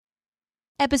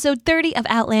Episode 30 of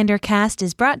Outlander Cast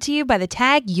is brought to you by the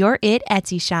Tag Your It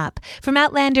Etsy shop. From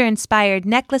Outlander-inspired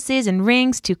necklaces and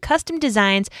rings to custom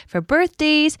designs for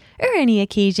birthdays or any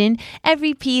occasion,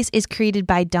 every piece is created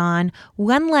by Dawn,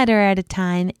 one letter at a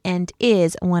time, and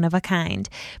is one of a kind.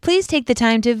 Please take the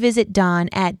time to visit Dawn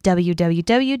at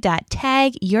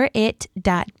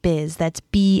www.tagyourit.biz. That's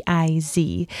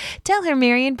B-I-Z. Tell her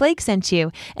Mary and Blake sent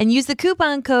you, and use the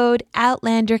coupon code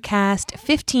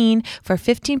OutlanderCast15 for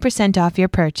 15% off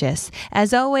your purchase.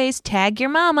 As always, tag your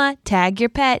mama, tag your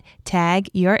pet, tag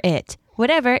your it,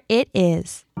 whatever it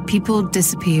is. People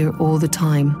disappear all the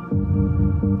time.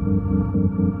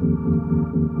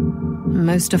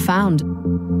 Most are found.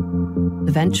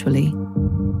 Eventually.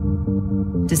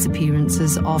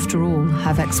 Disappearances, after all,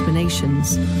 have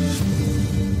explanations.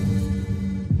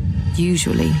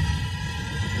 Usually.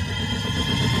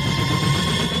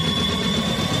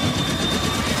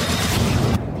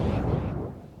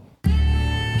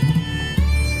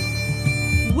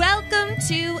 Welcome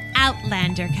to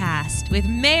Outlander Cast with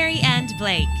Mary and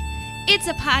Blake. It's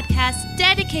a podcast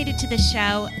dedicated to the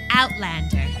show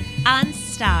Outlander on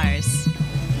Stars.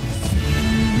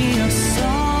 Sing me a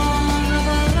song of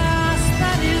a lass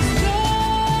that is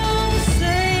gone,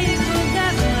 save of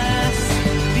that lass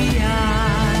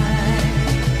behind.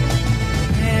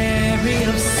 Mary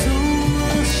of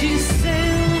soul, she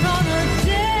sailed on a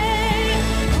day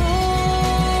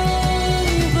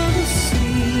over the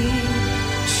sea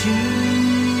to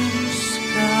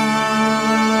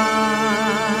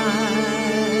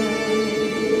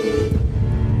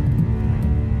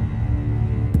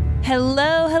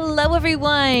Hello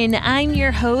everyone. I'm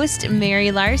your host,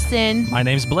 Mary Larson. My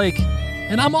name's Blake,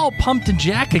 and I'm all pumped and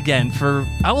jack again for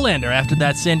Outlander after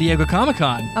that San Diego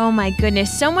Comic-Con. Oh my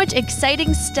goodness, so much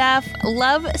exciting stuff.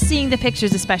 Love seeing the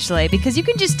pictures especially because you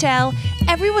can just tell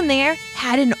everyone there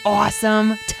had an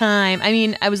awesome time. I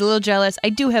mean, I was a little jealous. I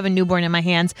do have a newborn in my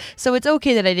hands, so it's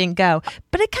okay that I didn't go,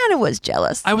 but I kind of was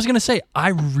jealous. I was going to say, I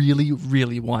really,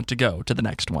 really want to go to the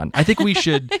next one. I think we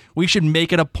should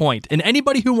make it a point. And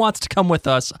anybody who wants to come with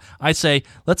us, I say,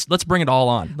 let's bring it all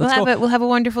on. We'll have a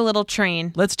wonderful little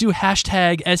train. Let's do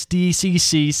hashtag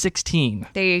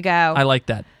SDCC16. There you go. I like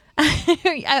that.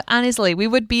 Honestly, we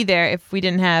would be there if we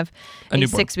didn't have a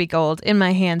 6-week-old in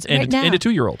my hands right now. And a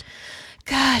 2-year-old.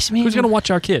 Gosh, man. Who's going to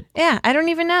watch our kid? Yeah, I don't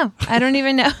even know.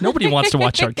 Nobody wants to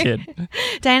watch our kid.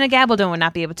 Diana Gabaldon would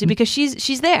not be able to because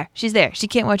she's there. She's there. She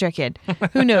can't watch our kid.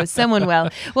 Who knows? Someone will.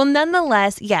 Well,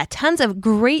 nonetheless, yeah, tons of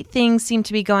great things seem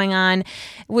to be going on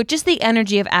with just the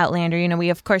energy of Outlander. You know, we,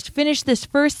 of course, finished this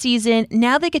first season.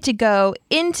 Now they get to go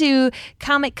into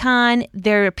Comic-Con.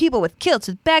 There are people with kilts,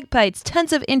 with bagpipes,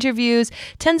 tons of interviews,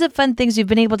 tons of fun things. We've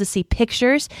been able to see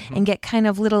pictures and get kind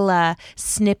of little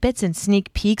snippets and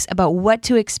sneak peeks about what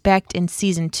to expect in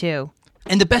season 2.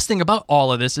 And the best thing about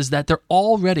all of this is that they're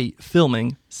already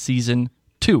filming season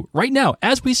 2. Right now,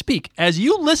 as we speak, as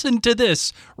you listen to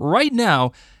this right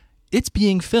now, it's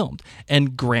being filmed.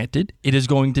 And granted, it is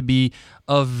going to be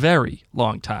a very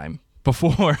long time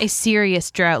before a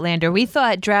serious Droughtlander. We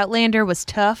thought Droughtlander was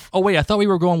tough. Oh, wait, I thought we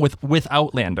were going with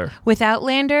Outlander. With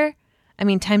Outlander? I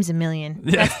mean, times a million.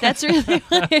 That's really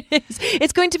what it is.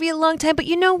 It's going to be a long time, but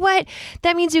you know what?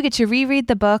 That means you get to reread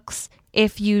the books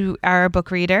if you are a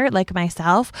book reader like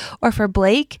myself, or for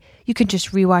Blake, you can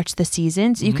just rewatch the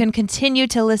seasons. Mm-hmm. You can continue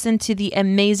to listen to the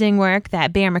amazing work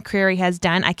that Behr McCreary has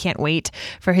done. I can't wait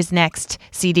for his next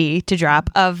CD to drop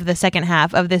of the second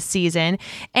half of this season.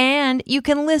 And you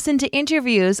can listen to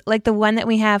interviews like the one that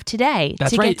we have today.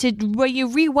 That's right. Get to where you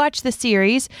rewatch the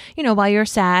series, you know, while you're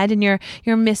sad and you're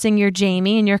missing your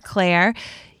Jamie and your Claire.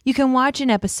 You can watch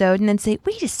an episode and then say,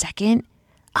 wait a second.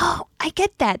 Oh, I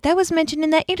get that. That was mentioned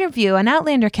in that interview on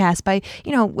Outlander Cast by,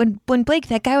 you know, when Blake,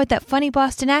 that guy with that funny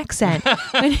Boston accent,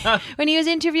 when he was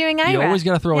interviewing Ira. You always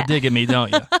got to throw a dig at me, don't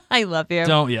you? I love you.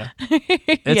 Don't you?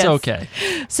 It's okay.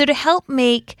 So to help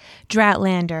make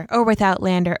Droughtlander or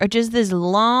Withoutlander or just this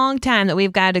long time that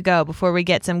we've got to go before we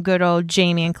get some good old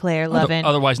Jamie and Claire loving.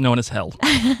 Otherwise known as hell.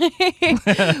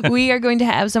 We are going to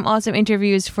have some awesome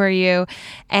interviews for you.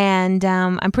 And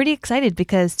I'm pretty excited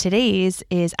because today's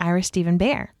is Ira Steven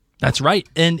Behr. That's right.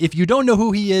 And if you don't know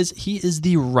who he is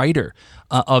the writer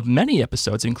of many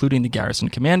episodes, including The Garrison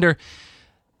Commander,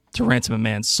 To Ransom a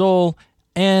Man's Soul,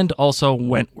 and also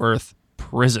Wentworth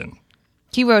Prison.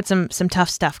 He wrote some tough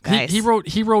stuff, guys. He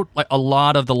wrote like a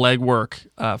lot of the legwork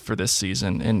for this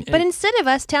season. But instead of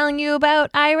us telling you about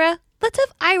Ira, let's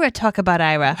have Ira talk about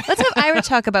Ira. Let's have Ira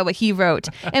talk about what he wrote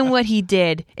and what he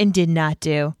did and did not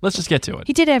do. Let's just get to it.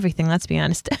 He did everything, let's be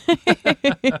honest.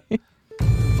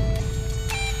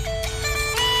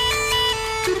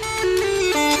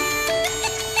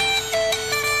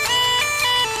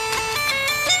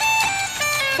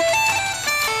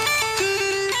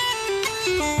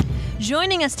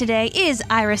 Joining us today is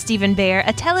Ira Steven Behr,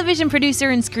 a television producer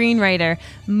and screenwriter,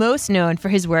 most known for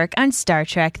his work on Star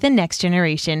Trek The Next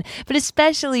Generation, but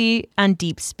especially on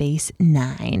Deep Space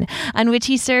Nine, on which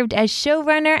he served as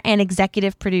showrunner and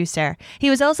executive producer. He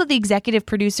was also the executive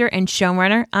producer and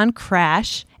showrunner on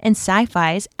Crash and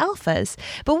Sci-Fi's Alphas,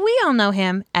 but we all know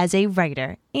him as a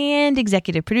writer and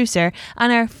executive producer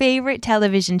on our favorite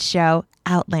television show,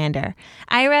 Outlander.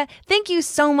 Ira, thank you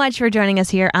so much for joining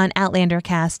us here on Outlander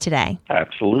Cast today.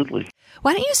 Absolutely.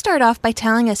 Why don't you start off by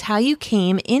telling us how you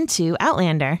came into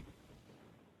Outlander?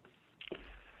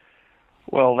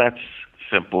 Well, that's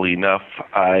simple enough.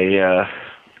 Ron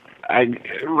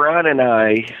and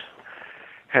I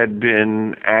had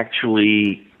been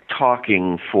actually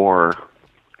talking for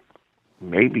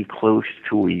maybe close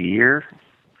to a year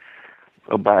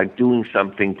about doing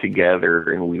something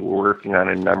together, and we were working on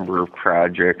a number of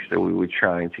projects that we were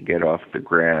trying to get off the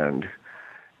ground.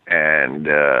 And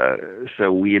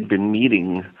so we had been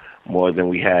meeting more than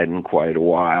we had in quite a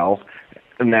while,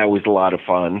 and that was a lot of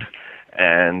fun.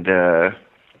 And,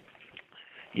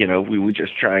 we were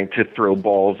just trying to throw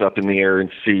balls up in the air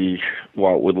and see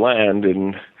what would land.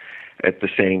 And at the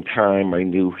same time, I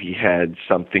knew he had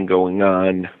something going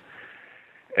on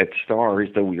at Stars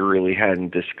that we really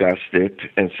hadn't discussed it.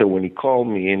 And so when he called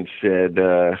me and said,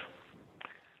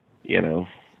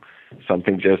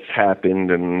 something just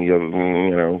happened and,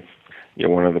 you're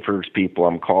one of the first people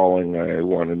I'm calling. I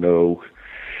want to know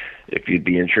if you'd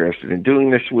be interested in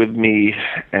doing this with me.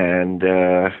 And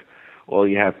all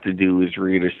you have to do is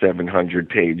read a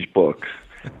 700-page book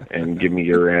and give me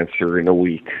your answer in a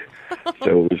week.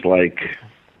 So it was like,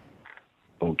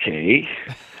 okay.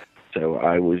 So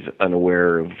I was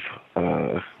unaware of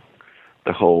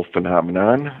the whole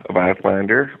phenomenon of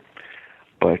Outlander,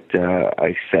 but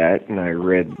I sat and I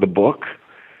read the book,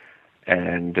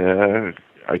 and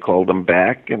I called him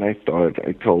back, and I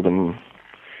told him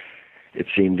it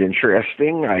seemed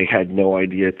interesting. I had no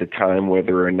idea at the time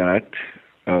whether or not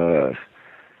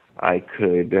I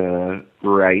could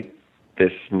write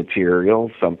this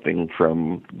material, something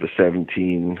from the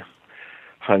 1700s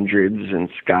in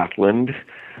Scotland,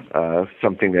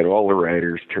 something that all the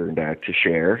writers turned out to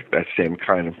share, that same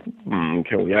kind of,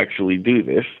 can we actually do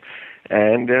this?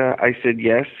 And I said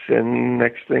yes, and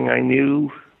next thing I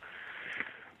knew,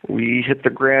 we hit the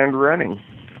ground running.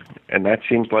 And that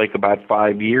seems like about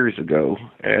 5 years ago,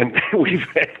 and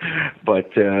but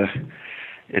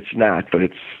it's not. But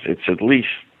it's at least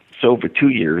over 2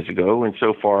 years ago, and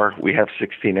so far we have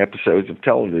 16 episodes of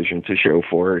television to show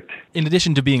for it. In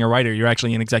addition to being a writer, you're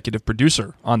actually an executive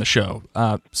producer on the show.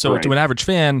 So Right. To an average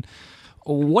fan,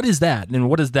 what is that, and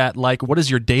what is that like? What is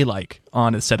your day like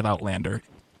on a set of Outlander?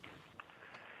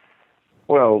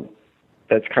 Well,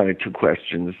 that's kind of two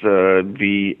questions.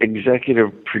 The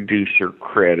executive producer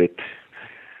credit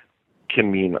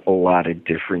can mean a lot of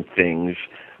different things.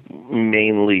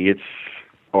 Mainly, it's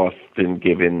often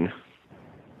given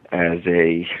as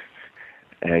a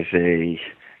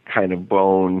kind of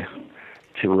bone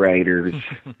to writers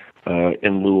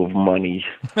in lieu of money,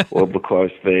 or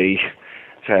because they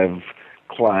have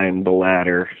climbed the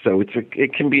ladder. So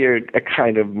it can be a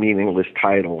kind of meaningless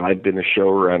title. I've been a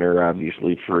showrunner,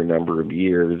 obviously, for a number of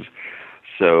years.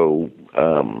 So,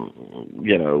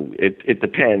 it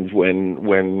depends.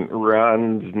 When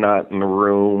Ron's not in the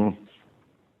room,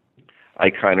 I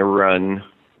kind of run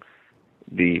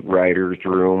the writer's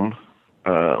room.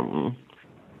 And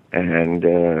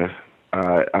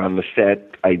on the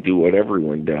set, I do what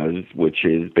everyone does, which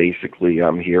is basically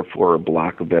I'm here for a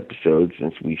block of episodes,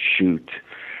 since we shoot,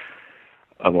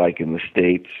 unlike in the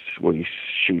States, where you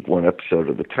shoot one episode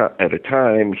at a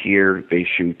time. Here, they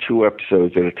shoot 2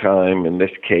 episodes at a time. In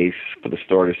this case, for the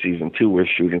start of season 2, we're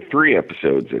shooting 3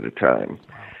 episodes at a time.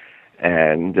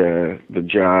 And the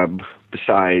job,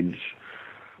 besides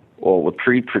all the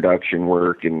pre-production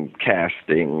work and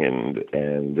casting and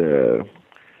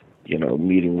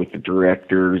meeting with the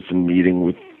directors and meeting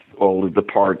with all the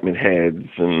department heads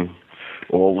and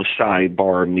all the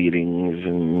sidebar meetings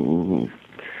and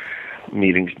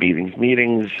meetings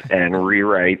and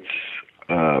rewrites,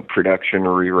 production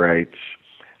rewrites.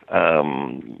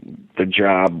 The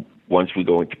job, once we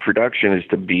go into production, is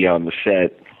to be on the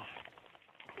set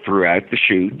throughout the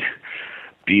shoot,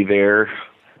 be there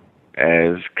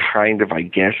as kind of, I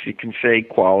guess you can say,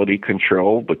 quality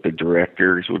control, but the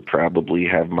directors would probably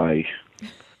have my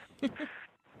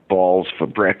balls for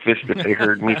breakfast if they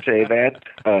heard me say that.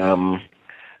 But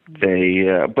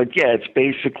yeah, it's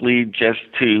basically just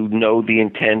to know the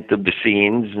intent of the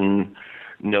scenes and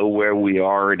know where we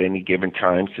are at any given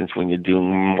time, since when you're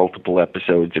doing multiple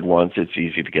episodes at once, it's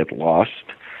easy to get lost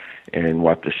and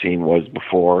what the scene was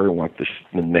before and what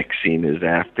the next scene is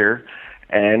after.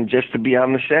 And just to be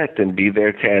on the set and be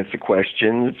there to answer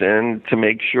questions and to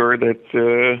make sure that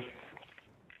the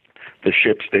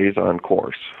ship stays on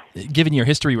course. Given your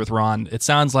history with Ron, it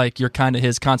sounds like you're kind of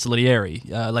his consigliere.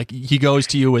 Like he goes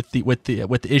to you with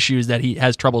the issues that he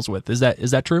has troubles with. Is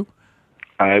that true?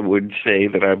 I would say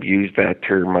that I've used that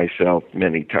term myself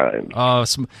many times. Oh,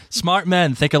 smart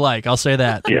men think alike. I'll say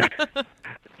that. Yeah.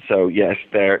 So yes,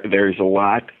 there's a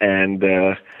lot, and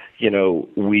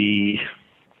we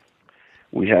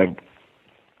have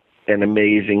an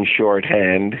amazing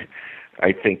shorthand.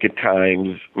 I think at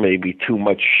times maybe too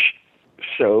much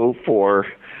so for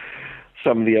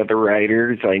some of the other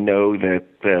writers. I know that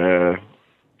there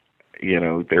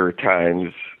are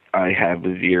times I have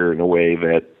his ear in a way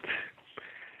that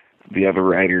the other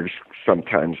writers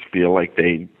sometimes feel like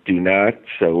they do not.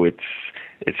 So it's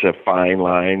a fine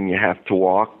line you have to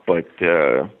walk, but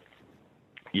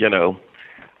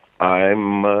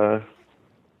I'm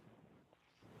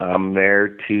there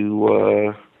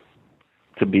to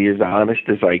be as honest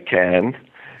as I can,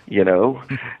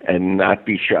 and not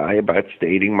be shy about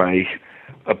stating my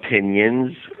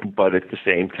opinions, but at the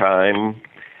same time,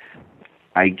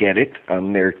 I get it.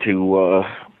 I'm there to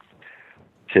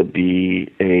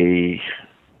be a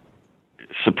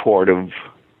supportive,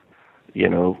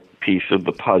 piece of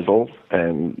the puzzle,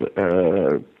 and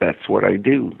that's what I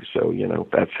do. So,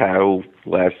 that's how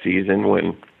last season,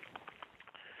 when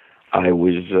I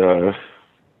was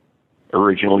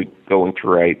originally going to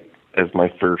write as my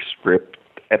first script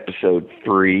episode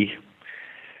 3,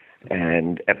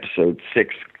 and episode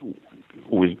 6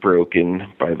 was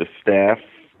broken by the staff,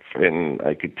 and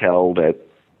I could tell that,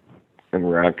 and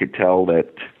Ron could tell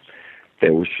that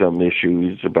there were some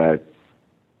issues about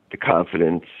the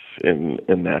confidence in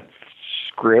that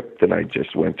script, and I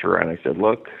just went to Ron. I said,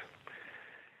 look,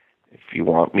 if you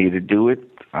want me to do it,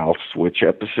 I'll switch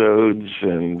episodes,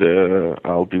 and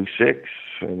I'll do 6.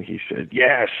 And he said,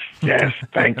 yes,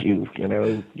 thank you. I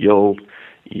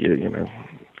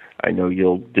know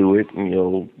you'll do it, and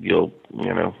you'll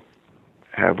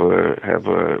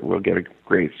we'll get a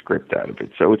great script out of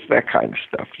it. So it's that kind of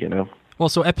stuff, Well,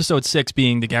 so episode 6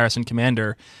 being the Garrison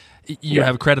Commander, you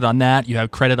have credit on that. You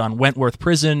have credit on Wentworth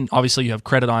Prison. Obviously, you have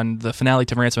credit on the finale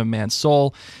to Ransom of Man's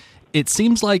Soul. It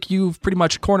seems like you've pretty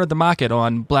much cornered the market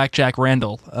on Blackjack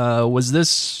Randall. Was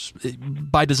this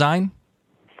by design?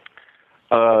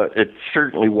 It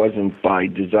certainly wasn't by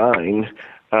design.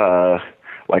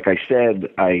 Like I said,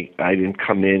 I didn't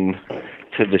come in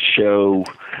to the show.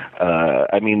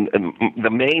 The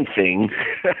main thing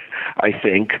I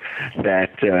think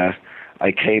that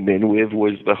I came in with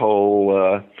was the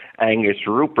whole Angus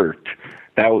Rupert,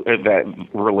 that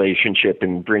relationship,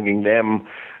 and bringing them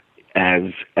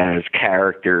as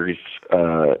characters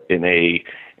in a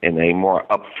more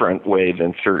upfront way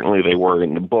than certainly they were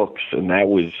in the books, and that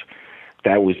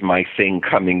was my thing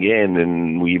coming in.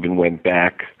 And we even went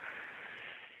back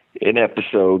in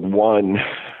episode 1,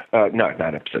 not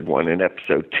episode 1, in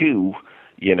episode 2,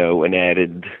 and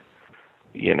added,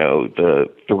 the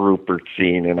Rupert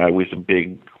scene, and I was a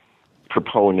big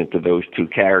proponent of those two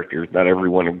characters. Not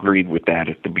everyone agreed with that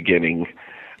at the beginning.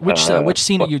 Which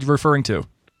scene are you referring to?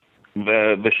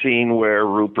 The scene where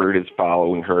Rupert is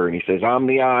following her, and he says, "I'm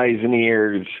the eyes and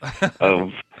ears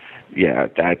of." Yeah,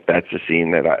 that's a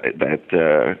scene that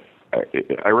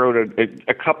I wrote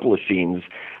a couple of scenes.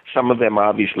 Some of them,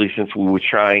 obviously, since we were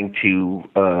trying to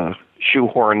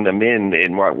shoehorn them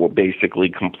in what were basically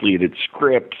completed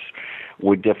scripts,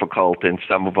 were difficult, and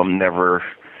some of them never.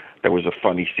 There was a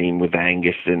funny scene with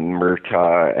Angus and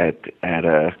Murtaugh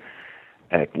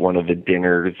at one of the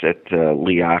dinners at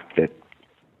Leoc that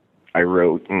I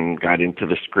wrote and got into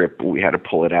the script, but we had to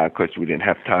pull it out because we didn't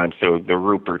have time. So the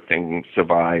Rupert thing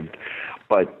survived.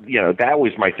 But, that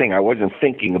was my thing. I wasn't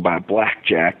thinking about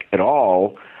Blackjack at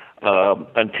all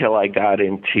until I got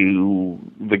into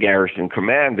the Garrison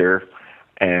Commander.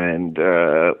 And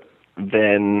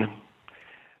then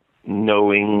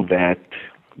knowing that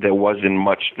there wasn't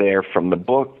much there from the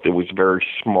book, there was a very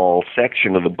small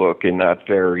section of the book and not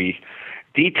very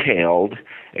detailed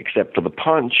except for the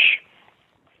punch,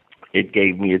 it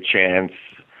gave me a chance,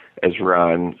 as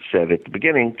Ron said at the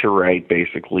beginning, to write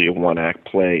basically a one-act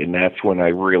play, and that's when I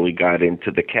really got into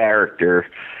the character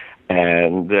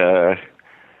and,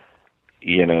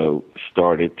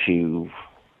 started to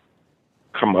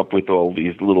come up with all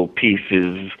these little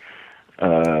pieces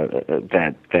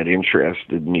that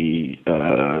interested me.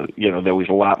 There was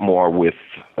a lot more with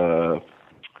the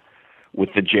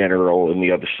general and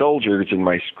the other soldiers in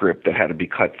my script that had to be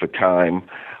cut for time,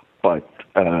 but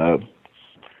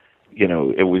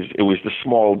it was the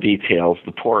small details,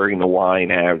 the pouring the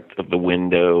wine out of the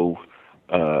window,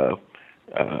 the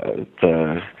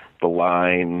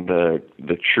line,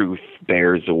 the truth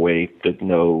bears a weight that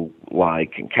no lie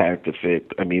can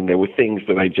counterfeit. I mean, there were things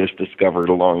that I just discovered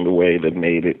along the way that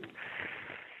made it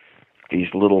these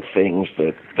little things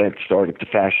that started to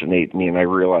fascinate me, and I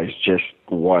realized just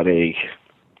what a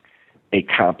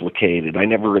complicated. I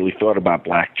never really thought about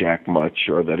Blackjack much,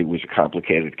 or that he was a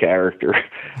complicated character,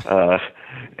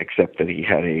 except that he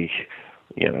had a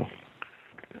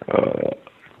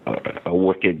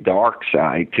wicked dark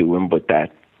side to him, but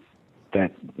that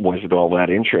wasn't all that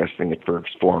interesting at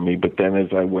first for me. But then as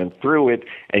I went through it,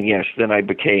 and yes, then I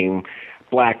became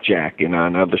Blackjack, and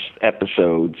on other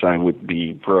episodes I would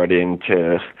be brought in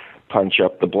to punch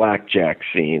up the Blackjack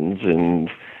scenes, and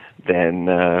then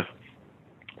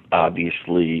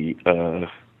obviously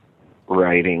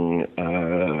writing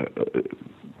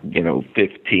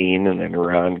 15, and then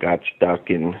Ron got stuck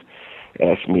and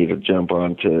asked me to jump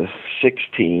on to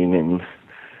 16 and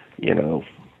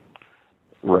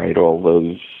write all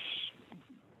those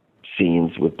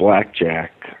scenes with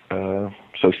Blackjack.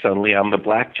 So suddenly I'm the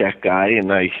Blackjack guy,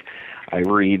 and I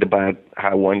read about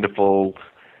how wonderful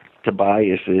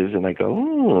Tobias is, and I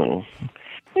go,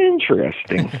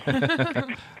 interesting.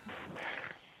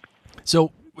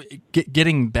 So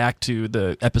getting back to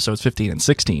the episodes 15 and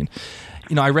 16,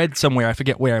 I read somewhere, I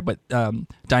forget where, but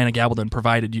Diana Gabaldon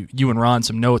provided you and Ron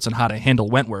some notes on how to handle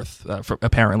Wentworth,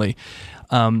 apparently.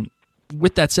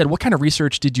 With that said, what kind of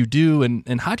research did you do,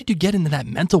 and how did you get into that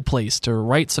mental place to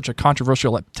write such a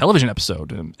controversial television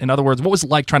episode? In other words, what was it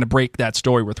like trying to break that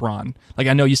story with Ron? Like,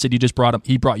 I know you said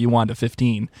he brought you on to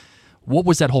 15. What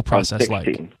was that whole process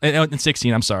like? In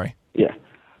 16, I'm sorry. Yeah.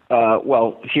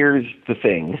 Well, here's the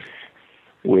thing,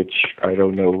 which I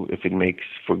don't know if it makes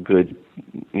for good,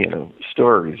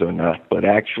 stories or not, but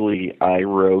actually I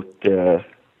wrote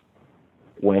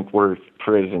Wentworth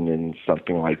Prison in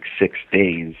something like 6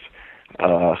 days.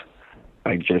 I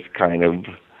just kind of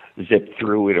zipped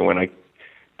through it, and when I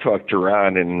talked to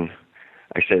Ron and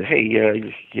I said, hey,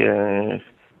 you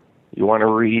want to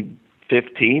read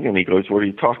 15? And he goes, what are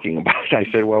you talking about? I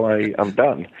said, well, I'm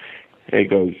done. And he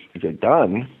goes, you're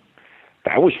done?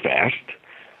 That was fast.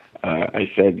 I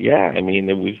said, yeah, I mean,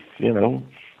 it was,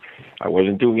 I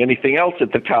wasn't doing anything else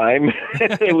at the time.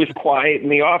 It was quiet in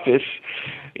the office,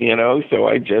 so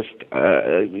I just,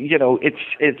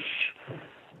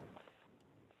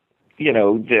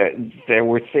 there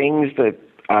were things that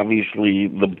obviously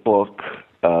the book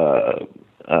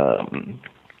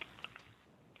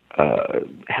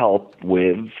helped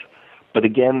with, but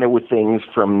again, there were things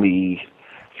from the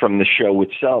show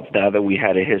itself. Now that we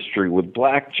had a history with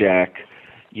Blackjack,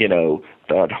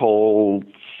 that whole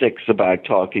 6 about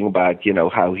talking about,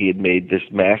 how he had made this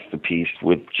masterpiece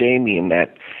with Jamie, and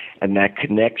that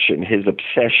connection, his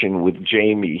obsession with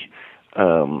Jamie,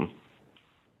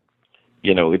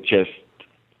 it just,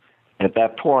 at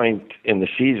that point in the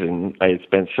season, I had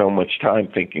spent so much time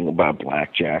thinking about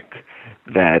Blackjack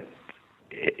that,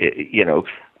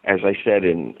 as I said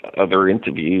in other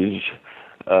interviews,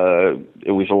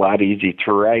 it was a lot easier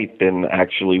to write than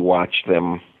actually watch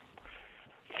them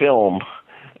film.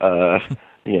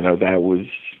 That was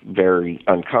very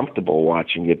uncomfortable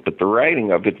watching it, but the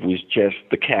writing of it was just,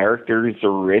 the characters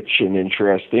are rich and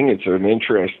interesting. It's an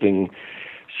interesting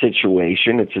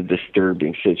situation. It's a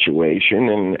disturbing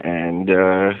situation, and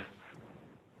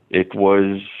it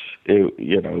was,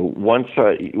 once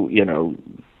the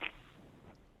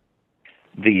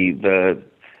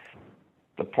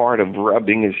part of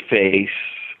rubbing his face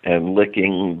and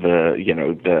licking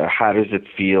the how does it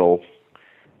feel.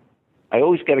 I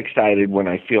always get excited when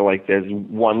I feel like there's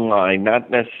one line,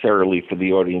 not necessarily for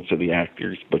the audience or the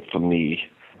actors, but for me,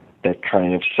 that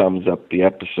kind of sums up the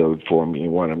episode for me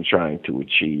and what I'm trying to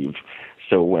achieve.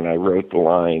 So when I wrote the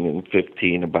line in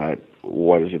 15 about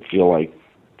what does it feel like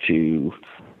to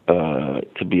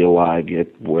be alive yet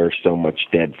wear so much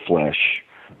dead flesh,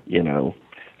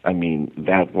 I mean,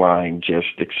 that line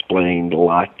just explained a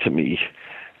lot to me.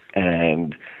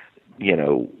 And,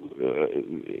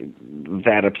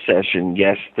 that obsession,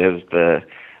 yes, there's the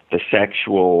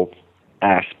sexual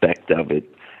aspect of it,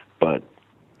 but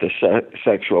the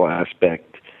sexual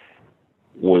aspect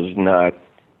was not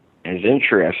as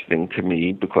interesting to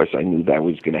me because I knew that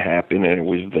was going to happen and it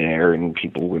was there and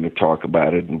people were going to talk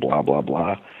about it and blah, blah,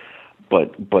 blah.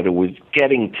 But it was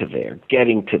getting to there.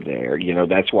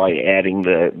 That's why adding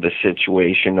the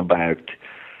situation about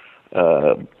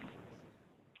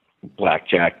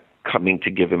Blackjack coming to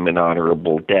give him an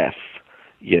honorable death,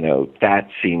 that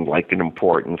seemed like an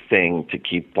important thing to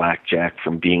keep Blackjack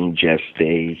from being just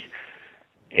a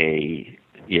a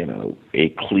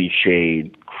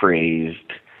cliched,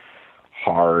 crazed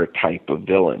horror type of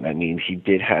villain. I mean, he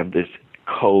did have this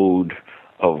code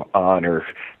of honor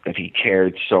that he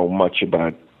cared so much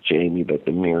about Jamie that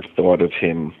the mere thought of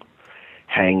him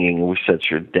hanging was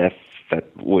such a death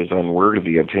that was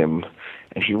unworthy of him,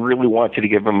 and he really wanted to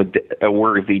give him a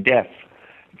worthy death,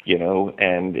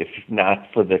 and if not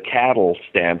for the cattle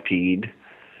stampede,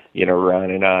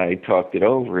 Ron and I talked it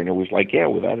over, and it was like, yeah,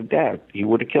 without a doubt, he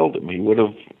would have killed him. He would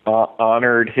have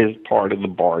honored his part of the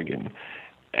bargain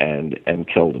and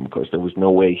killed him, because there was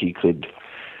no way he could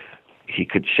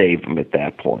save him at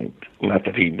that point. Not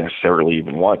that he necessarily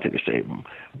even wanted to save him,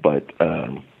 but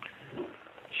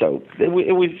so it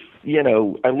was,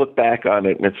 I look back on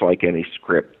it, and it's like any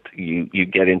script. You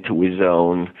get into his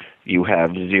zone. You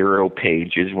have 0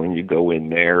 pages when you go in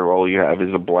there. All you have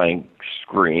is a blank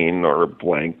screen or a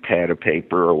blank pad of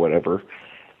paper or whatever.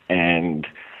 And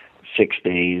 6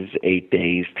 days, 8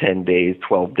 days, 10 days,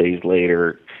 12 days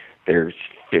later, there's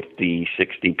 50,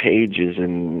 60 pages.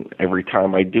 And every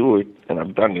time I do it, and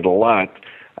I've done it a lot,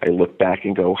 I look back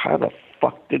and go, how the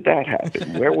fuck did that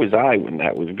happen? Where was I when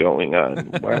that was going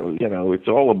on? Well, it's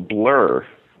all a blur.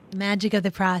 Magic of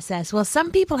the process. Well,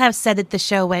 some people have said that the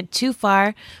show went too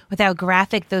far with how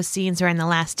graphic those scenes were in the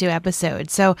last 2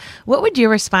 episodes. So what would your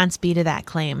response be to that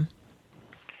claim?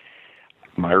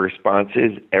 My response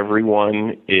is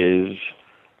everyone is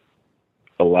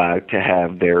allowed to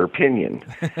have their opinion.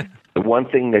 The one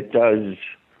thing that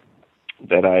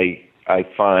I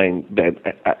find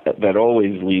that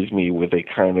always leaves me with a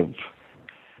kind of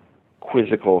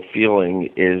quizzical feeling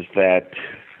is that,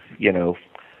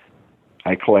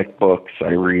 I collect books.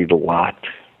 I read a lot,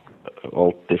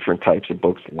 all different types of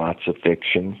books, lots of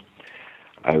fiction.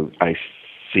 I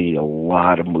see a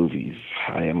lot of movies.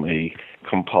 I am a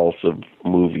compulsive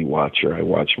movie watcher. I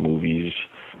watch movies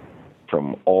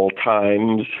from all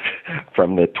times,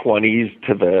 from the 20s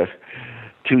to the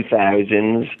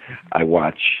 2000s. I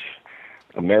watch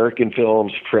American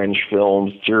films, French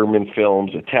films, German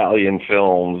films, Italian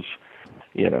films,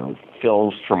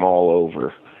 films from all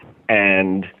over.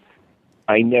 And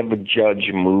I never judge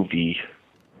a movie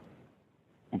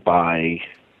by,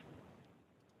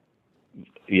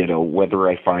 whether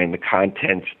I find the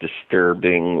contents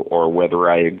disturbing or whether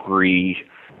I agree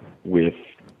with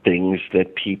things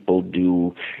that people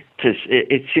do.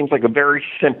 It seems like a very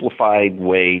simplified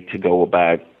way to go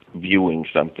about viewing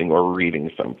something or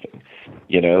reading something.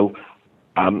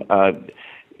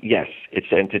 Yes,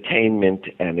 it's entertainment,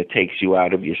 and it takes you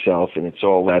out of yourself, and it's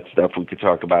all that stuff we could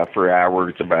talk about for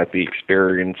hours about the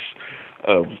experience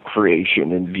of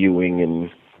creation and viewing, and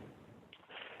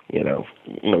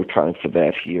no time for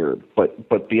that here.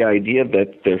 But the idea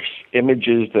that there's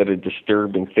images that are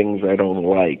disturbing, things I don't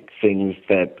like, things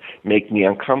that make me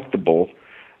uncomfortable,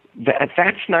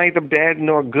 that's neither bad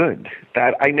nor good.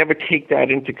 That I never take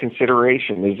that into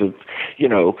consideration. Is it,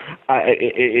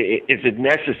 is it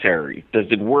necessary? Does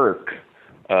it work?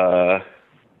 That's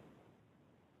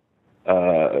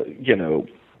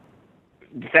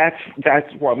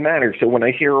what matters. So when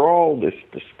I hear all this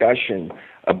discussion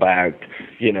about,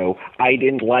 I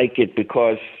didn't like it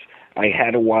because I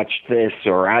had to watch this,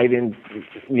 or I didn't,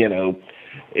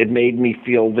 it made me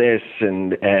feel this,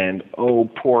 and oh,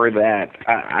 poor that.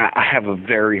 I have a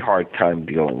very hard time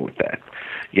dealing with that.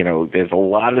 There's a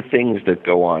lot of things that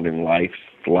go on in life,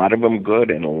 a lot of them good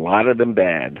and a lot of them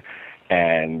bad.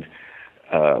 And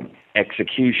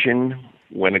execution,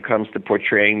 when it comes to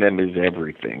portraying them, is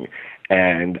everything.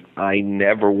 And I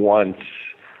never once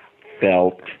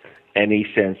felt any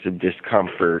sense of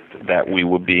discomfort that we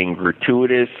were being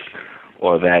gratuitous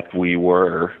or that we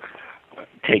were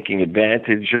taking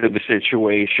advantage of the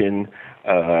situation.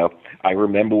 I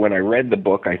remember when I read the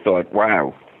book, I thought,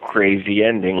 wow, crazy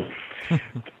ending.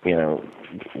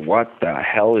 What the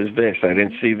hell is this? I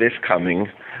didn't see this coming.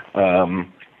 But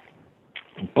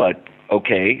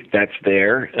okay, that's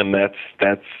there, and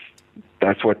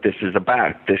that's what this is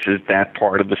about. This is that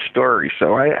part of the story.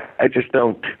 So I just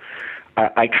don't,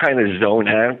 I kind of zone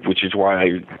out, which is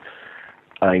why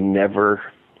I never,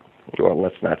 well,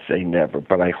 let's not say never,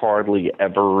 but I hardly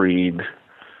ever read,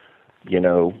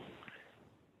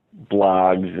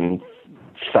 blogs and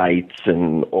sites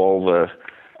and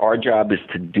our job is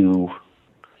to do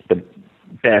the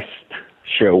best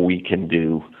show we can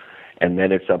do, and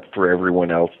then it's up for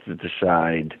everyone else to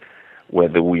decide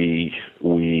whether we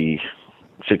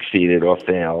succeeded or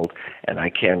failed, and I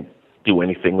can't do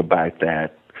anything about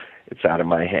that. It's out of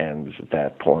my hands at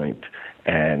that point.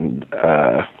 And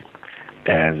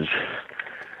as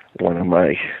one of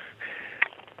my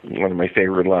one of my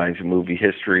favorite lines in movie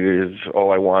history is,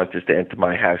 "All I want is to enter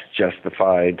my house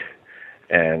justified."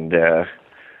 And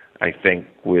I think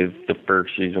with the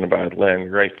first season of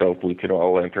Outlander, I felt we could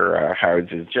all enter our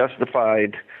houses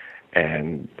justified,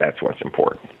 and that's what's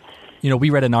important. We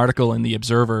read an article in The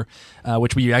Observer,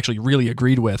 which we actually really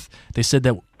agreed with. They said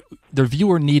that the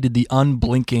viewer needed the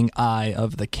unblinking eye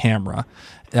of the camera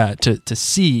to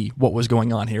see what was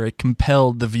going on here. It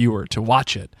compelled the viewer to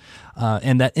watch it.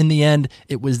 And that in the end,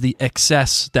 it was the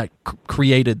excess that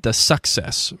created the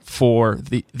success for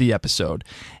the episode.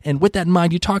 And with that in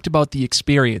mind, you talked about the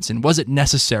experience and was it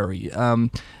necessary?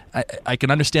 I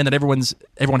can understand that everyone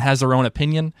has their own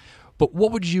opinion, but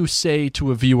what would you say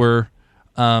to a viewer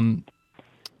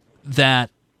that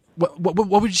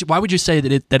why would you say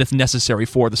that it's necessary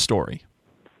for the story?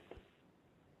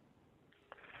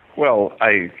 Well,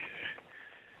 I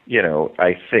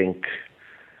think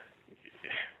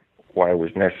why it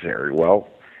was necessary. Well,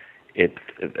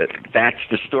 that's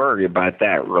the story about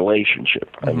that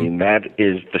relationship. I mean, that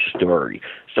is the story.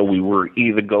 So we were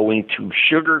either going to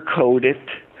sugarcoat it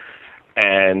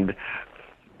and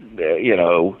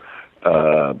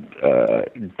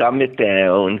dumb it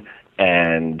down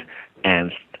and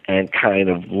kind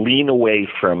of lean away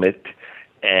from it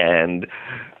and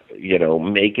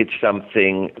make it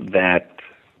something that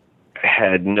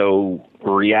had no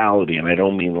reality. And I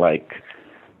don't mean like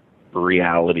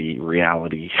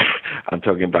reality. I'm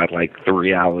talking about like the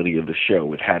reality of the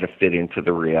show. It had to fit into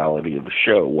the reality of the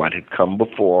show, what had come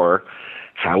before,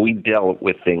 how we dealt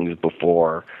with things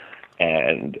before,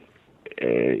 and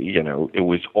it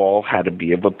was all had to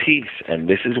be of a piece. And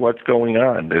this is what's going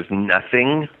on. There's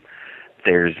nothing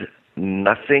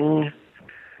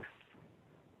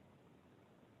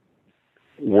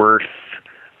worth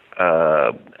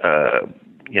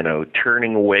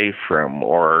turning away from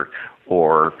or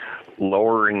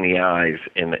lowering the eyes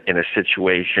in a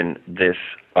situation this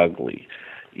ugly.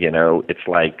 It's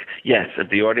like, yes, if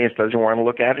the audience doesn't want to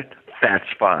look at it,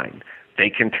 that's fine. They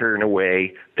can turn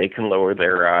away, they can lower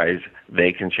their eyes,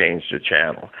 they can change the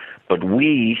channel. But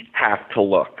we have to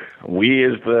look. We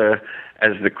as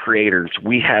the creators,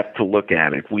 we have to look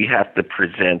at it. We have to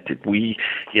present it.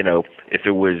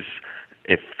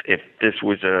 If this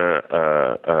was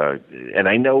and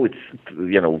I know it's,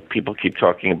 people keep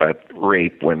talking about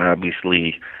rape when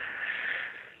obviously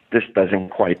this doesn't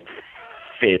quite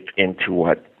fit into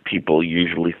what people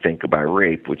usually think about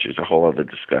rape, which is a whole other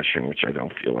discussion, which I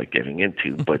don't feel like getting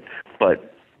into. But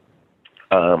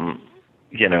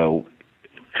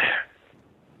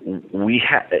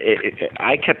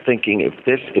I kept thinking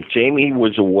if Jamie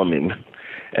was a woman,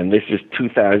 and this is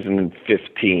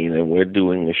 2015, and we're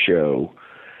doing a show,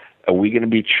 are we going to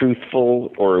be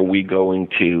truthful or are we going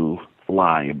to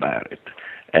lie about it?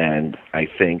 And I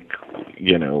think,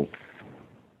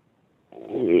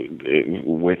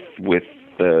 with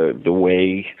the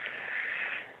way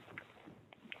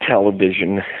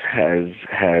television has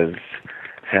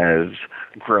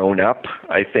grown up,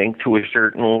 I think, to a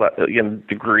certain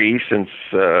degree since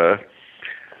The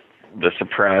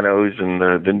Sopranos and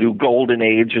the new golden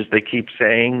age, as they keep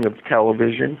saying, of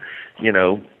television,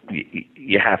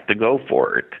 you have to go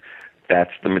for it.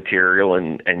 That's the material,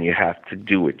 and you have to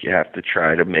do it. You have to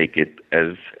try to make it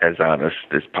as honest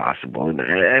as possible.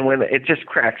 And when it just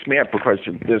cracks me up because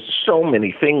there's so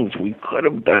many things we could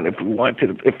have done if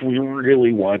we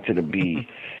really wanted to be,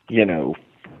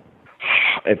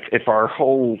 if our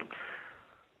whole,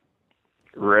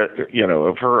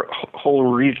 if her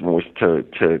whole reason was to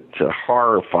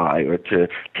horrify or to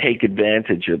take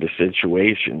advantage of the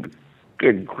situation,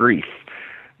 good grief,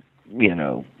 we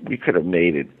could have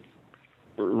made it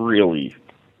really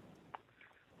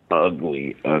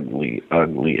ugly,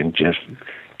 and just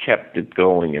kept it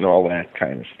going and all that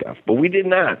kind of stuff. But we did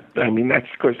not. I mean, that's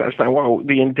not what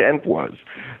the intent was.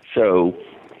 So,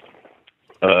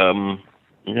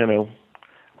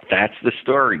 that's the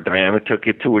story. Diana took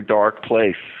it to a dark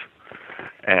place.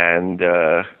 And,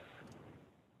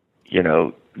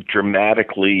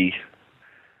 dramatically,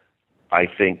 I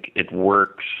think it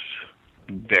works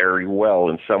very well.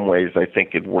 In some ways, I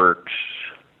think it works.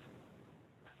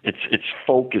 It's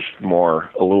focused a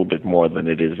little bit more than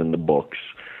it is in the books,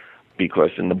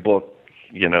 because in the book,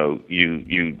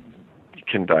 you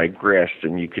can digress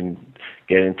and you can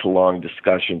get into long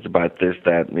discussions about this,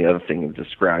 that, and the other thing and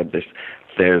describe this.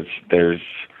 There's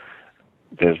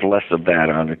less of that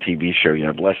on a TV show. You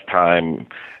have less time,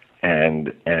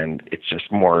 and it's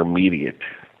just more immediate,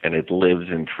 and it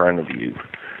lives in front of you.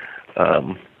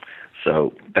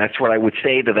 So that's what I would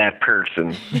say to that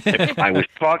person. If I was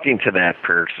talking to that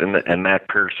person and that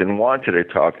person wanted to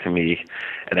talk to me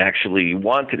and actually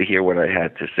wanted to hear what I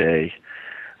had to say,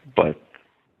 but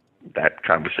that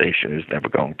conversation is never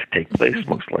going to take place,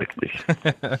 most likely.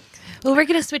 Well, we're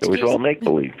going to switch It was gears. all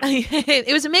make-believe.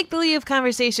 It was a make-believe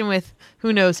conversation with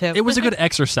who knows who. It was a good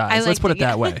exercise. Let's put it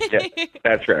that way. Yeah,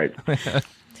 that's right.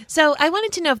 So I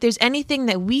wanted to know if there's anything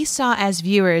that we saw as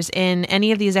viewers in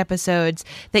any of these episodes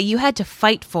that you had to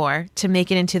fight for to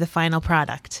make it into the final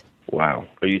product. Wow.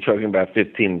 Are you talking about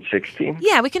 15 and 16?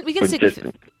 Yeah, we can stick just-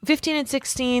 with 15 and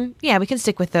 16. Yeah, we can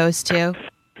stick with those two.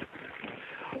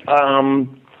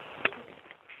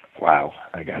 Wow,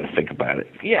 I got to think about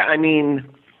it. Yeah, I mean,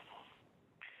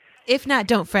 If not,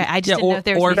 don't fret. I just Yeah, didn't know if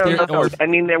there was or if anything there- else. or- I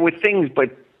mean, there were things, but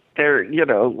they're,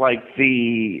 like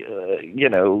the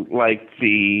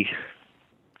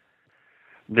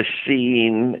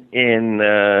scene in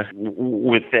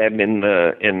with them in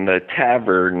the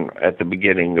tavern at the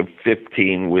beginning of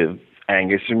 15 with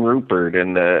Angus and Rupert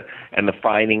and the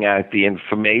finding out the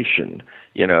information.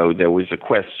 There was a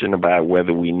question about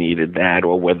whether we needed that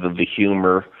or whether the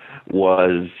humor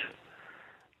was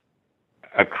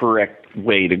a correct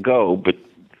way to go. But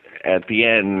at the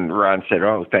end, Ron said,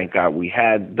 "Oh, thank God we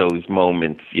had those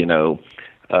moments." The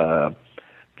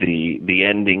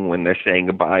ending when they're saying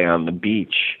goodbye on the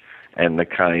beach and the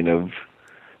kind of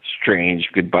strange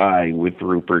goodbye with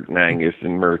Rupert and Angus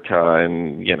and Murtaugh,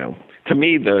 and to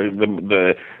me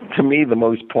the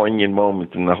most poignant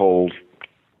moment in the whole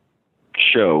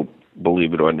show,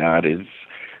 believe it or not, is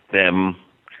them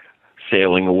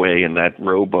sailing away in that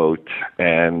rowboat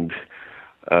and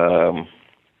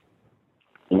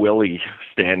Willie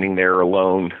standing there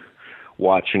alone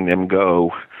watching them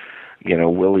go.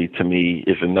 Willie to me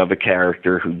is another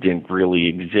character who didn't really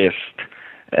exist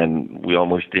and we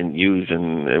almost didn't use,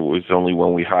 and it was only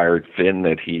when we hired Finn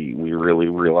that we really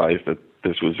realized that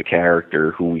this was a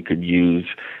character who we could use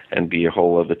and be a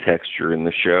whole other texture in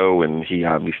the show. And he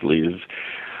obviously is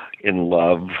in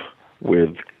love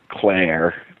with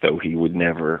Claire, though he would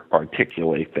never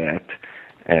articulate that.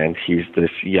 And he's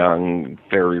this young,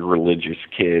 very religious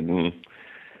kid. And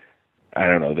I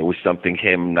don't know, there was something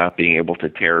him not being able to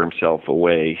tear himself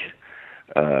away,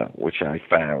 which I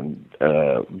found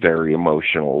very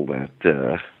emotional, that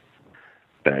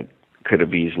could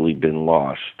have easily been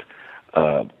lost.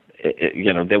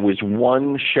 There was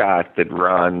one shot that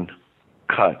Ron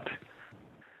cut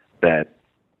that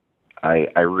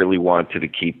I really wanted to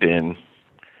keep in,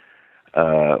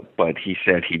 but he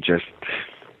said he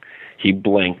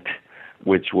blinked,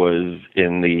 which was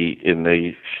in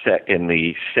the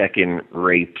second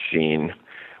rape scene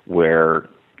where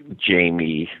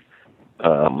Jamie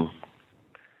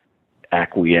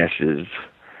acquiesces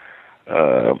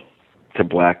to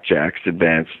Blackjack's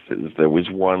advances. There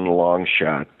was one long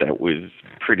shot that was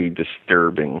pretty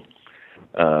disturbing,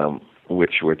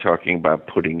 which we're talking about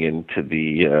putting into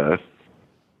the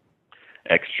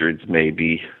extras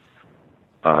maybe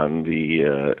on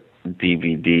the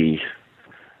DVD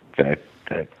that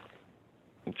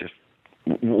just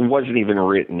wasn't even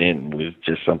written in, was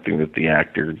just something that the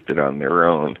actors did on their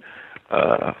own,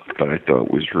 but I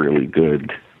thought was really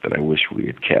good that I wish we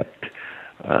had kept.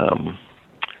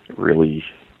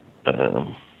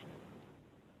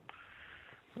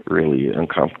 Really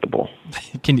uncomfortable.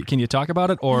 Can you talk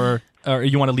about it, or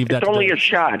you want to leave that? It's only a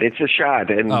shot. It's a shot,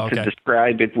 and to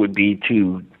describe it would be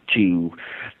to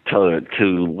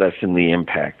lessen the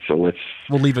impact. So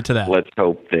we'll leave it to that. Let's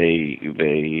hope they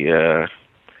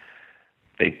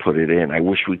put it in. I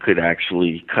wish we could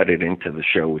actually cut it into the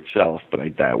show itself, but I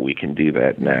doubt we can do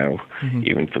that now,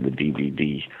 even for the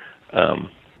DVD.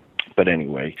 But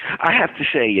anyway, I have to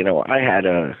say, I had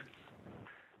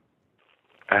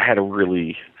a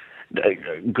really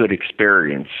good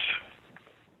experience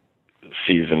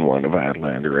season 1 of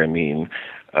Outlander. I mean,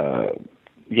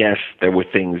 yes, there were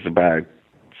things about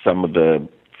some of the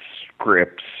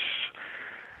scripts.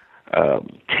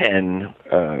 10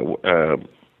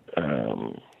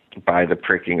 by the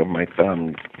pricking of my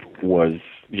thumb was,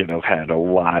 had a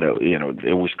lot of,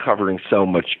 it was covering so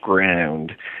much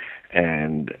ground.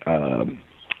 And,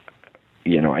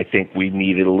 I think we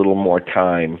needed a little more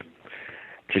time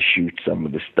to shoot some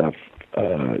of the stuff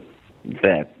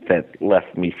that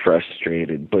left me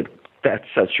frustrated. But that's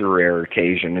such a rare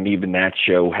occasion. And even that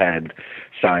show had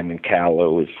Simon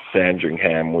Callow as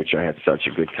Sandringham, which I had such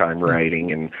a good time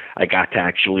writing. And I got to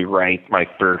actually write my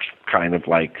first kind of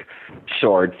like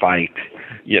sword fight,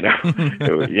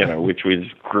 which was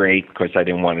great because I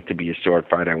didn't want it to be a sword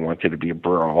fight. I wanted it to be a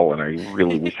brawl. And I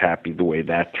really was happy the way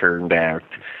that turned out.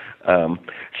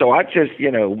 So I just,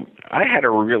 I had a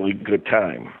really good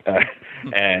time.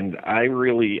 And I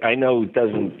know it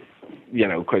doesn't,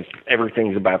 because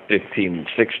everything's about 15 and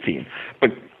 16.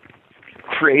 But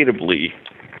creatively,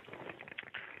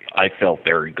 I felt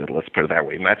very good, let's put it that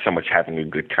way. Not so much having a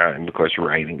good time, because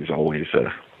writing is always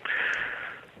I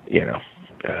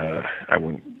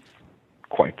wouldn't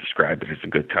quite describe it as a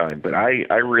good time. But I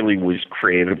really was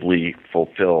creatively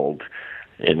fulfilled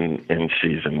in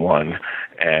season 1.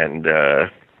 And I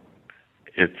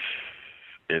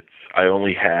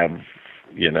only have,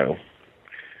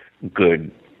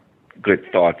 good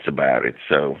thoughts about it.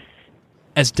 So,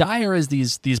 as dire as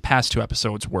these past 2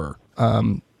 episodes were,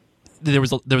 there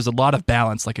was a lot of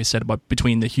balance, like I said,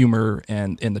 between the humor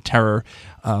and the terror,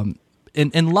 and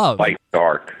love. Light,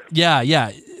 dark.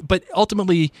 Yeah. But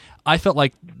ultimately, I felt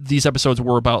like these episodes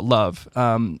were about love.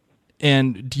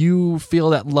 And do you feel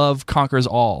that love conquers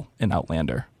all in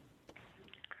Outlander?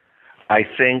 I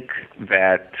think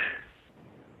that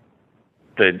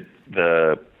the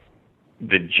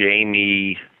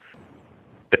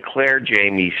Claire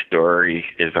Jamie story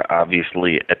is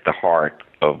obviously at the heart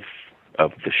of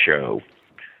the show,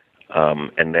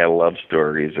 and their love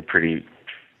story is a pretty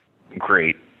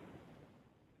great,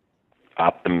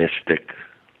 optimistic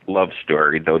love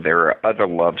story. Though there are other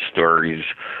love stories,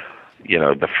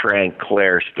 the Frank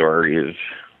Claire story is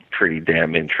pretty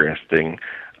damn interesting.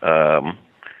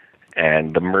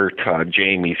 And the Murtaugh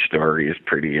Jamie story is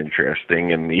pretty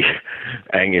interesting, and the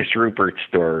Angus Rupert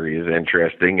story is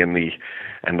interesting, and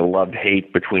the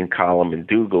love-hate between Colum and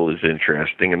Dougal is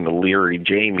interesting, and the Leary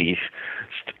Jamie.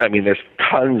 There's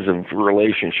tons of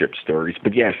relationship stories.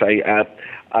 But yes,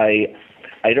 I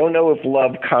don't know if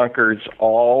love conquers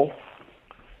all,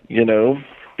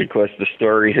 because the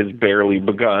story has barely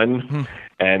begun,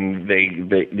 and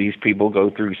these people go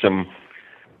through some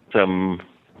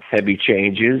heavy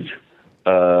changes,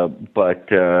 but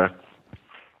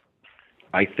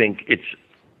I think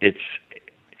it's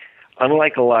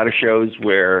unlike a lot of shows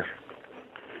where,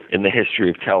 in the history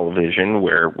of television,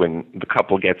 where when the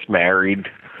couple gets married,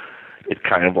 it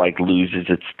kind of like loses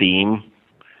its steam,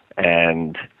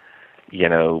 and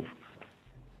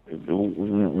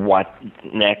what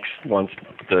next once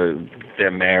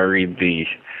they're married, the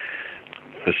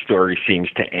story seems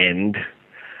to end.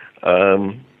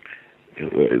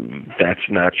 That's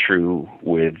not true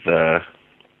with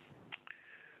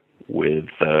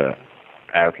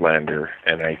Outlander,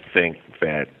 and I think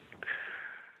that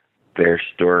their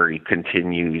story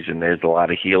continues, and there's a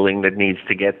lot of healing that needs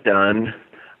to get done.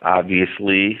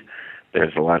 Obviously,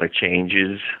 there's a lot of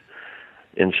changes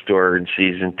in store in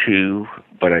season 2,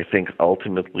 but I think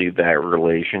ultimately that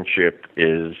relationship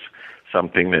is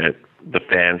something that the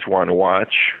fans want to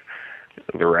watch,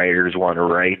 the writers want to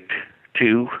write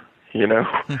too,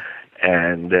 and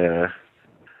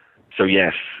so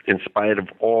yes, in spite of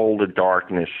all the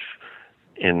darkness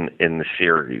in the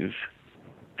series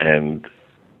and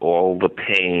all the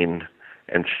pain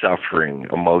and suffering,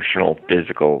 emotional,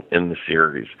 physical, in the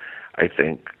series, I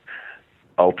think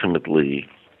ultimately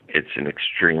it's an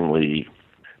extremely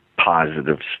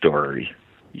positive story,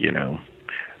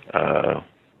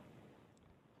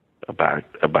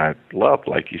 about love,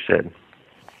 like you said.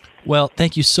 Well,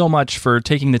 thank you so much for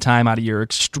taking the time out of your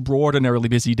extraordinarily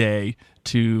busy day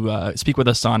to speak with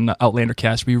us on Outlander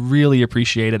Cast. We really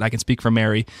appreciate it. I can speak for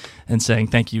Mary and saying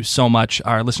thank you so much.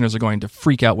 Our listeners are going to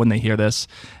freak out when they hear this,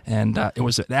 and it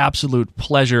was an absolute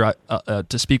pleasure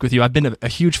to speak with you. I've been a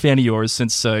huge fan of yours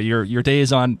since your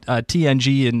days on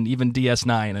TNG and even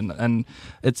DS9, and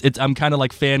it's I'm kind of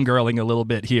like fangirling a little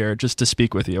bit here just to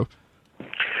speak with you.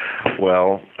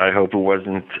 Well, I hope it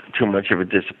wasn't too much of a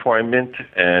disappointment.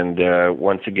 And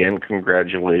once again,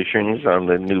 congratulations on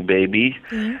the new baby.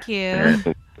 Thank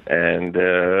you. And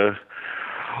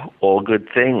all good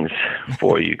things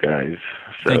for you guys.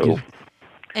 So, thank you.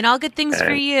 And all good things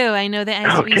for you. I know that,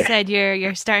 as we said,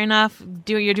 you're starting off,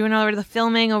 you're doing all of the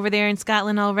filming over there in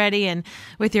Scotland already, and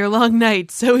with your long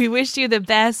nights. So we wish you the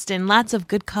best and lots of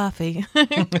good coffee.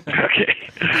 Okay.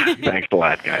 Thanks a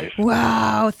lot, guys.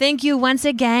 Wow. Thank you once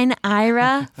again,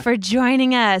 Ira, for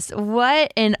joining us.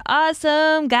 What an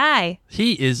awesome guy.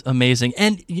 He is amazing.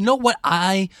 And you know what?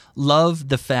 I love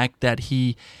the fact that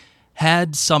he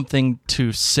had something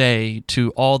to say to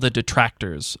all the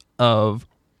detractors of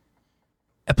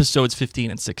episodes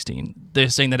 15 and 16. They're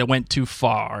saying that it went too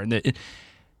far, and it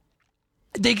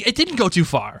didn't go too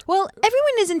far. Well,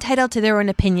 everyone is entitled to their own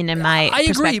opinion in my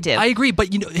perspective. I agree,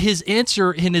 but his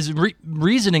answer and his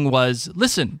reasoning was,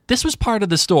 listen, this was part of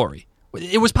the story.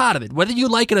 It was part of it. Whether you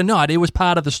like it or not, it was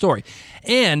part of the story.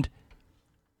 And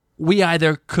we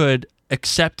either could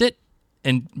accept it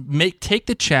and take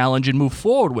the challenge and move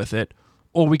forward with it,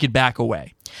 or we could back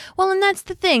away. Well, and that's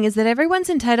the thing, is that everyone's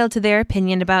entitled to their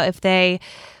opinion about if they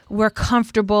were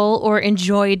comfortable or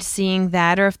enjoyed seeing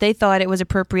that, or if they thought it was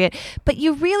appropriate. But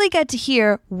you really got to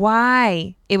hear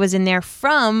why it was in there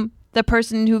from the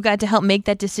person who got to help make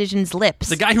that decision's lips.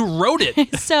 The guy who wrote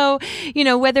it. So,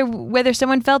 whether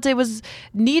someone felt it was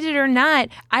needed or not,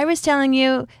 I was telling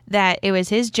you that it was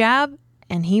his job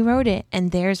and he wrote it,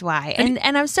 and there's why.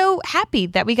 And I'm so happy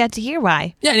that we got to hear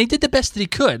why. Yeah, and he did the best that he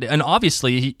could. And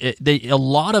obviously, a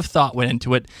lot of thought went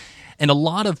into it, and a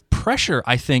lot of pressure,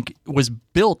 I think, was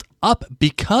built up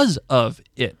because of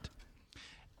it.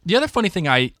 The other funny thing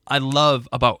I love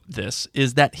about this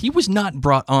is that he was not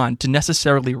brought on to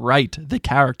necessarily write the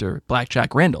character Black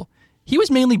Jack Randall. He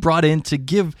was mainly brought in to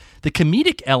give the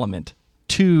comedic element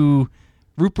to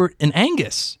Rupert and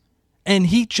Angus. And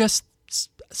he just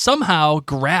somehow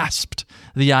grasped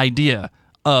the idea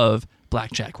of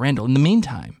Black Jack Randall in the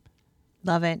meantime.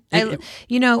 Love it.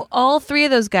 All three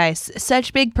of those guys,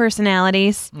 such big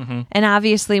personalities. Mm-hmm. And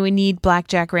obviously we need Black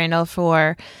Jack Randall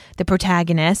for the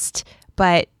protagonist,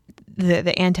 but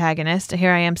the antagonist,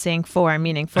 here I am saying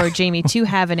meaning for Jamie to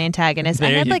have an antagonist.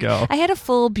 There you go. I had a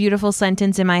full, beautiful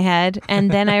sentence in my head, and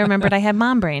then I remembered I had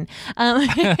mom brain.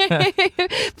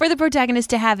 For the protagonist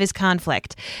to have his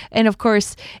conflict. And of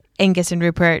course, Angus and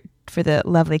Rupert for the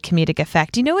lovely comedic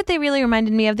effect. You know what they really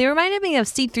reminded me of? They reminded me of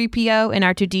C-3PO and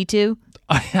R2-D2.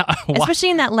 Especially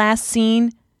in that last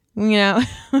scene,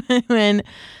 when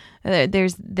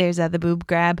there's the boob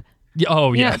grab.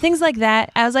 Oh, yeah. Things like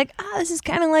that. I was like, this is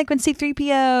kind of like when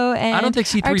C-3PO and I don't think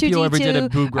C-3PO ever did a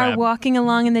boob grab. Are walking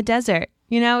along in the desert.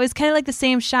 It's kind of like the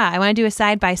same shot. I want to do a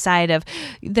side-by-side of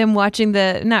them watching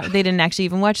they didn't actually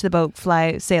even watch the boat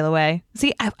sail away.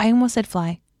 See, I almost said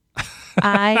fly.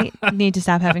 I need to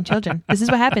stop having children. This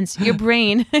is what happens. Your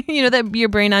brain, your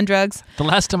brain on drugs. The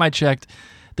last time I checked,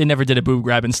 they never did a boob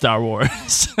grab in Star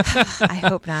Wars. I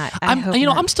hope not.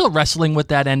 I'm still wrestling with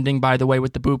that ending, by the way,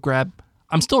 with the boob grab.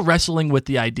 I'm still wrestling with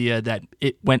the idea that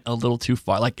it went a little too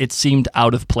far. Like, it seemed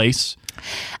out of place.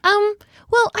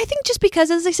 Well, I think just because,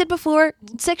 as I said before,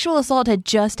 sexual assault had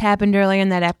just happened earlier in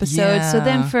that episode. Yeah. So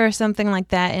then for something like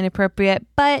that, inappropriate.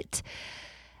 But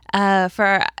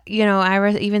Ira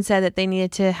even said that they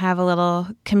needed to have a little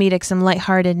comedic, some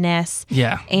lightheartedness.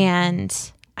 Yeah. And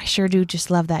I sure do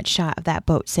just love that shot of that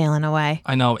boat sailing away.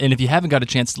 I know. And if you haven't got a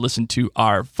chance to listen to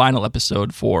our final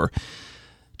episode for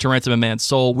To Ransom a Man's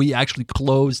Soul, we actually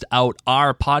closed out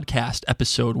our podcast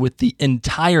episode with the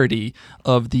entirety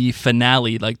of the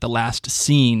finale, like the last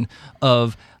scene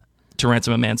of To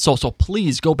Ransom a Man's Soul. So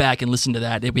please go back and listen to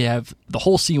that. We have the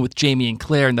whole scene with Jamie and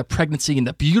Claire and the pregnancy and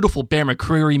the beautiful Behr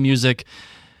McCreary music.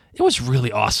 It was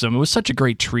really awesome. It was such a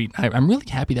great treat. I'm really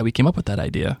happy that we came up with that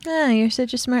idea. Oh, you're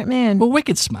such a smart man. Well,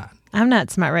 wicked smart. I'm not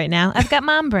smart right now. I've got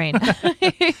mom brain.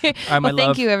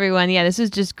 Thank you, everyone. Yeah, this was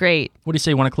just great. What do you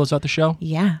say? You want to close out the show?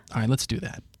 Yeah. All right, let's do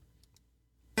that.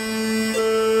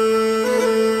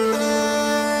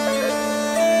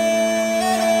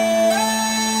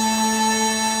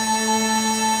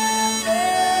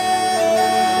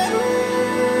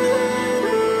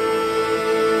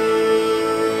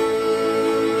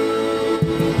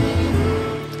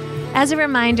 As a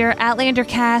reminder, Outlander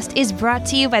Cast is brought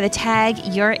to you by the Tag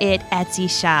You're It Etsy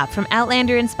shop. From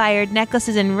Outlander-inspired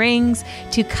necklaces and rings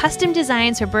to custom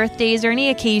designs for birthdays or any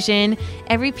occasion,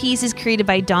 every piece is created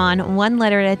by Dawn, one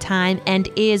letter at a time, and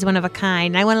is one of a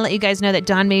kind. And I want to let you guys know that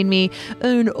Dawn made me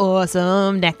an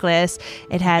awesome necklace.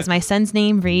 It has my son's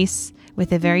name, Reese,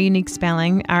 with a very unique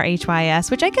spelling,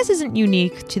 R-H-Y-S, which I guess isn't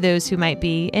unique to those who might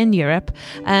be in Europe,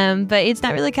 but it's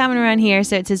not really common around here.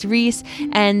 So it says Reese,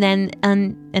 and then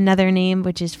another name,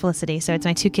 which is Felicity. So it's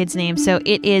my two kids' names. So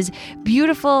it is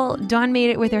beautiful. Dawn made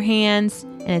it with her hands,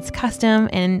 and it's custom,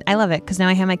 and I love it because now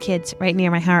I have my kids right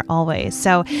near my heart always.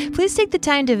 So please take the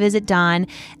time to visit Dawn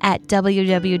at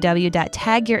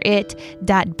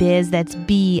www.tagyourit.biz. That's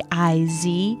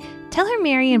B-I-Z. Tell her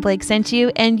Mary and Blake sent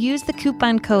you, and use the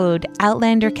coupon code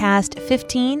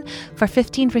OutlanderCast15 for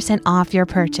 15% off your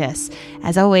purchase.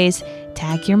 As always,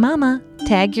 tag your mama,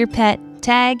 tag your pet,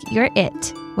 tag your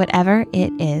it, whatever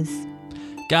it is.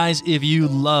 Guys, if you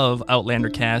love Outlander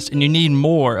Cast and you need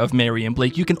more of Mary and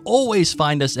Blake, you can always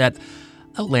find us at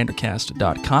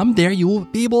outlandercast.com. There you will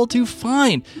be able to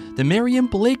find the Mary and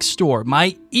Blake store,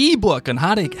 my ebook on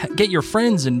how to get your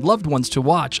friends and loved ones to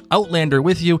watch Outlander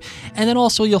with you, and then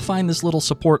also you'll find this little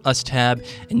Support Us tab,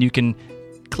 and you can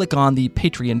click on the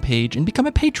Patreon page and become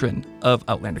a patron of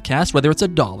Outlander Cast, whether it's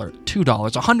 $1, $2,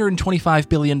 $125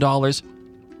 billion.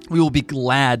 We will be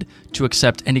glad to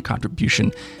accept any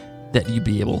contribution that you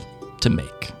be able to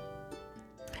make.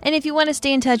 And if you want to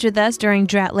stay in touch with us during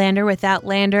Dratlander with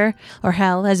Outlander, or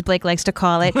hell, as Blake likes to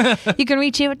call it, you can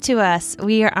reach out to us.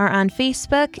 We are on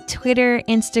Facebook, Twitter,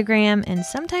 Instagram, and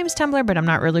sometimes Tumblr, but I'm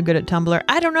not really good at Tumblr.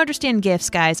 I don't understand GIFs,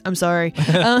 guys. I'm sorry.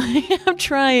 I'm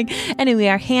trying. Anyway,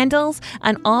 our handles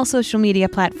on all social media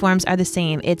platforms are the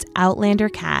same. It's Outlander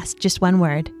Cast, just one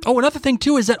word. Oh, another thing,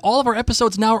 too, is that all of our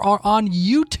episodes now are on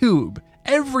YouTube.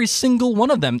 Every single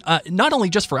one of them, not only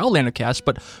just for Outlander Cast,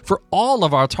 but for all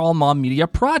of our Tall Mom Media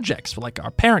projects, like our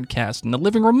Parent Cast and the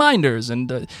Living Reminders,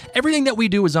 and everything that we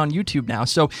do is on YouTube now.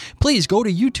 So please go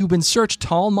to YouTube and search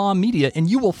Tall Mom Media,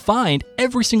 and you will find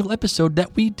every single episode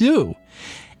that we do.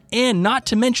 And not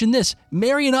to mention this,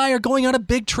 Mary and I are going on a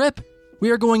big trip. We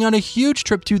are going on a huge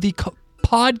trip to the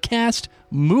podcast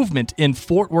movement in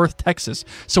Fort Worth, Texas.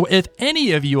 So if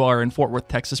any of you are in Fort Worth,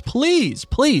 Texas, please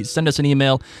send us an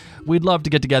email. We'd love to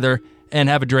get together and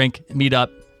have a drink, meet up,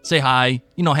 say hi,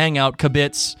 hang out,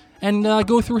 kibitz, and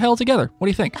go through hell together. What do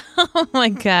you think? Oh my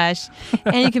gosh.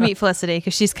 And you can meet Felicity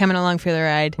because she's coming along for the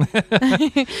ride.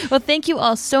 Well, thank you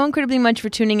all so incredibly much for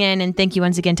tuning in, and thank you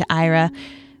once again to Ira.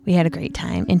 We had a great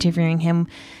time interviewing him.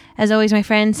 As always, my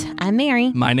friends, I'm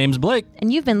Mary. My name's Blake.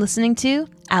 And you've been listening to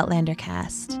Outlander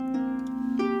Cast.